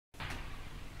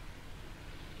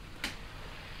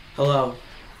Hello.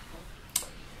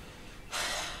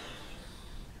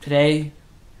 Today,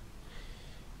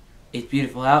 it's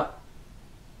beautiful out.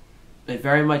 It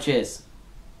very much is.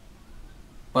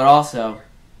 But also,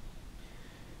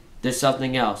 there's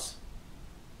something else.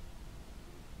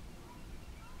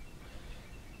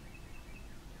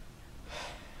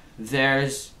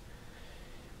 There's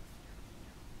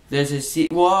a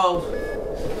whoa!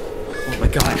 Oh my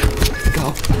god. We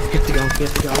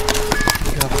have to go.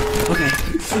 Okay.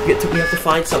 We have to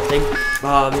find something.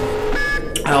 I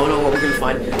don't know what we're gonna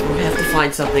find. We're gonna have to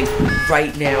find something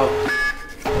right now.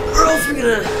 Or else we're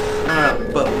gonna... I don't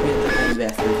know, but we have to hide in the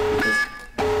bathroom because...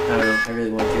 I don't know, I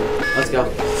really want to. Let's go.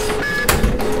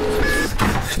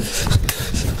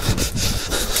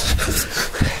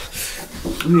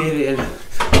 We made it in.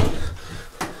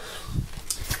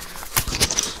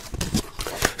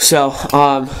 So,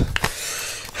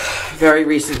 very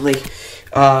recently,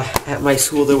 at my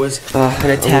school there was an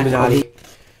attack on me.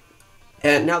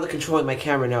 And now they're controlling my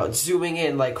camera now. It's zooming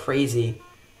in like crazy.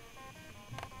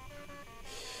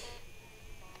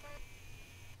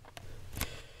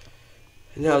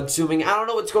 Now it's zooming. I don't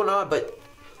know what's going on, but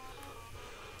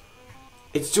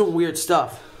it's doing weird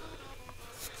stuff.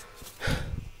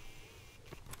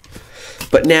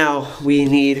 But now we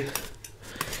need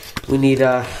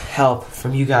help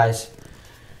from you guys.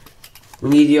 We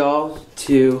need y'all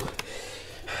to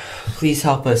please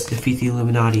help us defeat the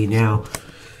Illuminati now.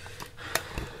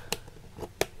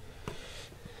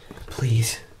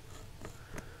 Please.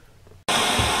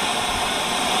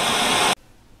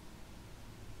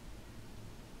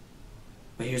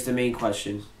 But here's the main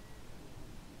question.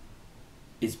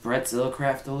 Is Brett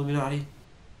Zillcraft the Illuminati?